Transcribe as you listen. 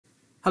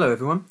Hello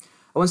everyone.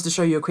 I wanted to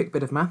show you a quick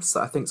bit of maths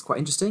that I think is quite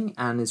interesting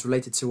and is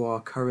related to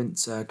our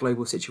current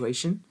global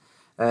situation.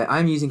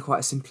 I'm using quite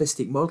a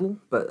simplistic model,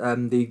 but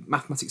the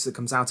mathematics that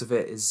comes out of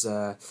it is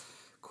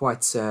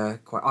quite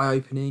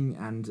eye-opening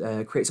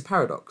and creates a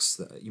paradox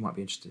that you might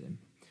be interested in.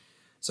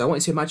 So I want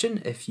you to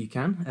imagine, if you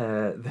can,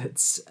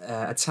 that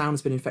a town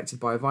has been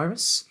infected by a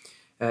virus.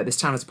 This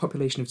town has a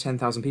population of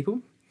 10,000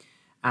 people,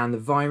 and the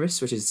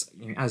virus, which is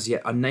as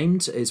yet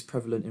unnamed, is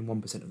prevalent in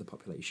 1% of the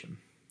population.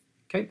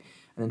 Okay,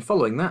 and then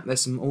following that,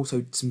 there's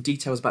also some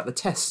details about the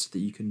test that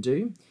you can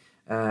do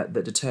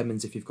that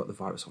determines if you've got the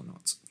virus or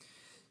not.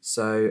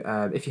 So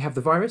if you have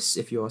the virus,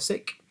 if you are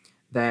sick,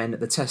 then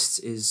the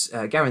test is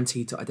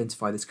guaranteed to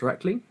identify this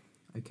correctly.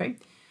 Okay,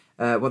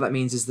 what that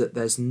means is that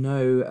there's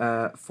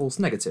no false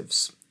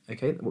negatives.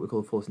 Okay, what we call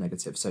a false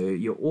negative. So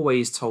you're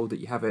always told that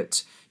you have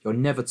it. You're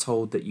never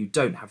told that you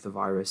don't have the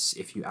virus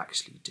if you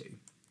actually do.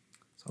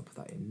 So I'll put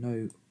that in,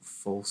 no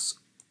false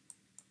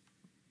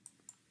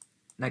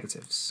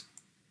negatives.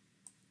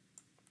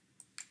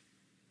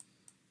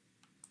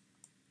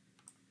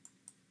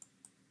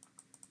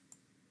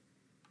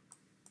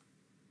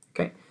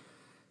 Okay.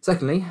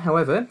 Secondly,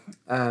 however,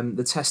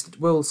 the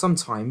test will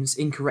sometimes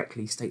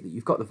incorrectly state that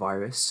you've got the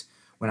virus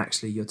when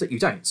actually you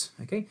don't,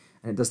 okay?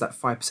 And it does that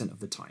 5%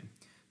 of the time.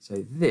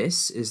 So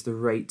this is the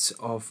rate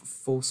of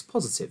false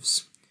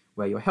positives,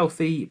 where you're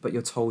healthy, but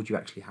you're told you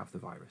actually have the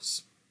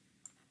virus.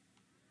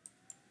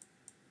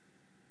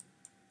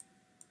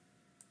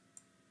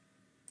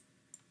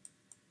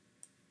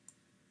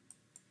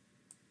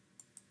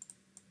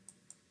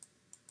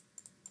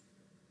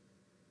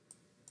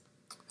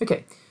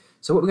 Okay,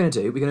 so what we're going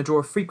to do, we're going to draw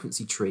a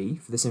frequency tree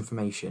for this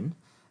information,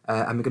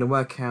 and we're going to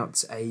work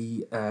out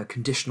a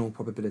conditional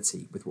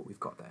probability with what we've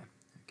got there.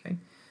 Okay,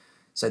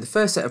 so the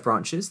first set of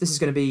branches, this is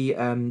going to be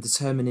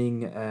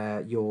determining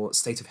your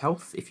state of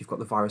health, if you've got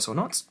the virus or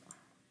not.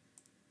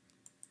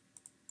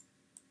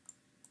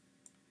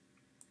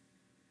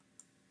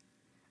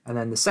 And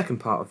then the second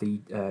part of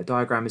the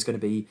diagram is going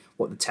to be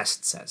what the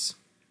test says.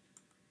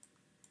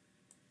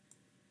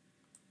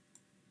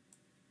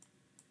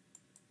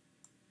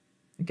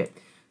 Okay,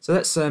 so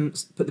let's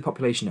put the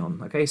population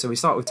on. Okay, so we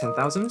start with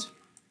 10,000. That's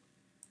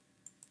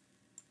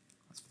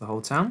for the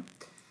whole town.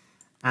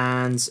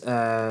 And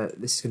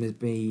this is going to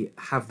be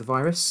have the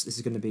virus. This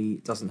is going to be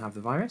doesn't have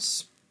the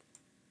virus.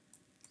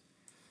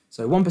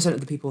 So 1% of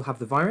the people have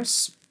the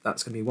virus.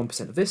 That's going to be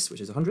 1% of this, which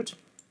is 100.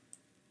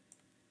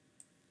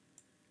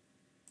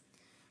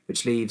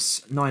 Which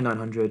leaves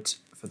 9,900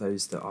 for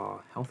those that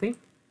are healthy.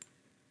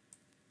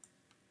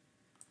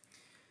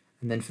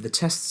 And then for the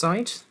test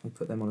side, we'll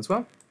put them on as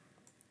well.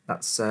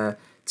 That's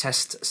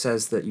test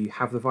says that you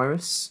have the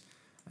virus,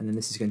 and then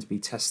this is going to be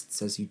test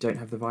says you don't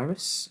have the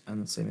virus,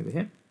 and the same over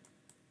here.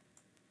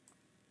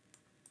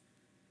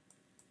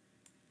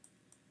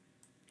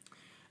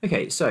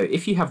 Okay, so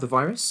if you have the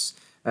virus,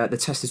 the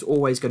test is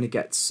always going to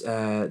get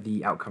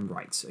the outcome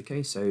right.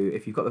 Okay, so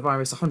if you've got the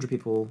virus, 100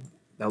 people,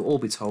 they'll all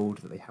be told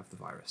that they have the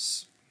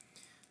virus,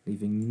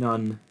 leaving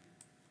none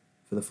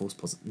for the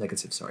false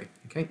negative, sorry.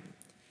 Okay.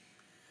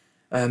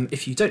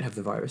 If you don't have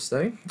the virus,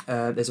 though,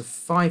 there's a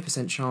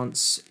 5%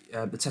 chance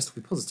the test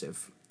will be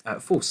positive,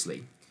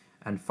 falsely,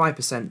 and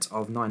 5%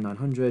 of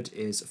 9,900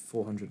 is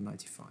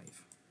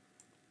 495.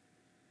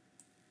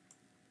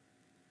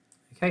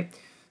 Okay,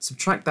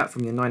 subtract that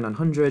from your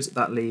 9,900,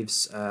 that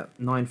leaves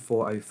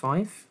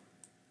 9,405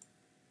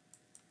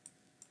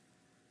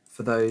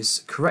 for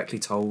those correctly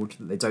told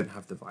that they don't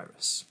have the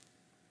virus.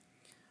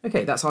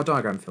 Okay, that's our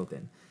diagram filled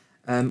in.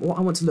 What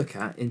I want to look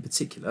at in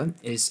particular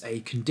is a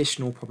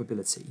conditional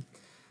probability.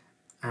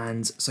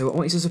 And so I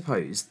want you to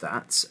suppose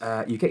that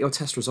you get your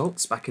test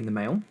results back in the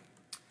mail,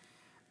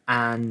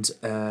 and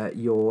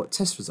your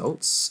test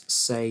results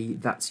say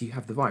that you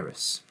have the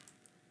virus.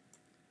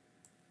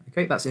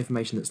 Okay, that's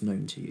information that's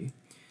known to you.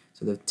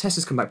 So the test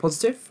has come back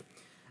positive,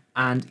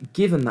 and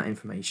given that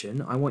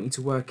information, I want you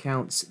to work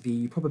out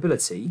the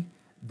probability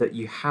that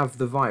you have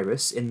the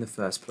virus in the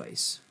first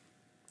place.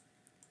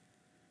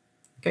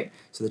 Okay,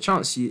 so the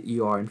chance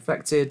you are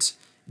infected,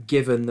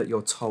 given that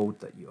you're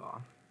told that you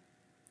are.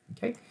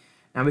 Okay.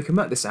 Now we can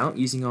work this out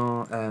using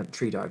our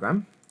tree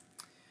diagram.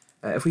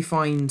 If we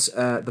find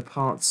the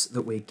parts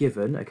that we're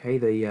given, okay,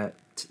 the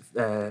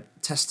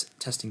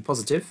testing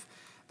positive,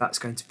 that's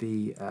going to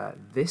be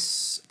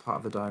this part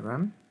of the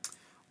diagram,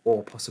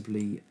 or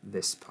possibly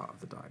this part of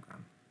the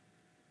diagram.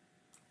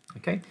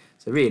 Okay,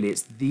 so really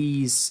it's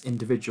these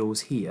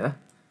individuals here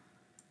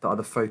that are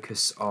the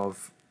focus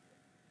of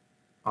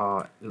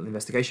our little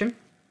investigation.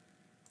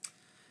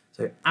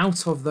 So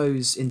out of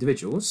those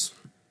individuals,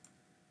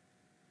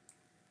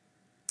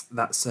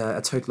 that's a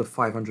total of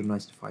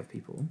 595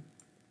 people.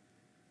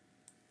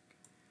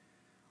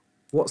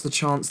 What's the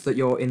chance that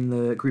you're in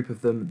the group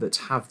of them that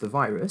have the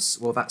virus?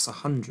 Well, that's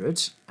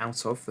 100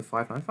 out of the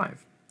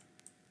 595.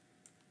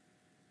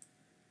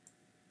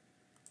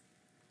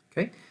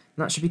 Okay, and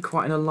that should be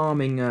quite an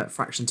alarming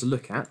fraction to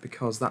look at,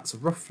 because that's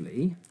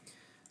roughly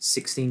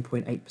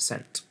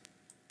 16.8%.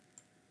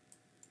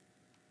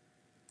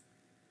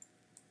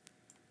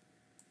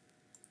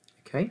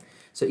 Okay,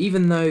 so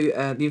even though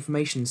the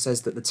information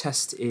says that the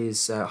test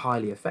is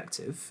highly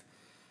effective,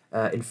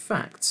 in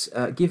fact,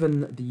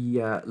 given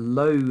the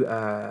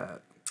low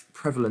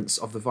prevalence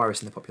of the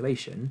virus in the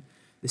population,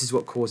 this is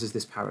what causes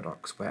this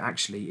paradox, where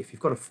actually if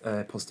you've got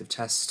a positive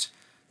test,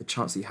 the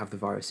chance that you have the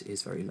virus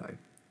is very low.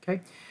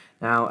 Okay,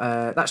 now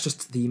that's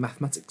just the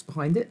mathematics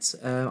behind it.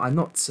 I'm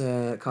not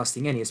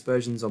casting any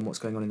aspersions on what's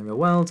going on in the real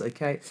world,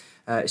 okay?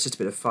 It's just a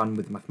bit of fun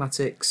with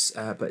mathematics,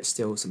 but it's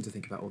still something to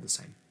think about all the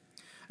same.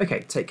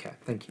 Okay, take care.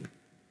 Thank you.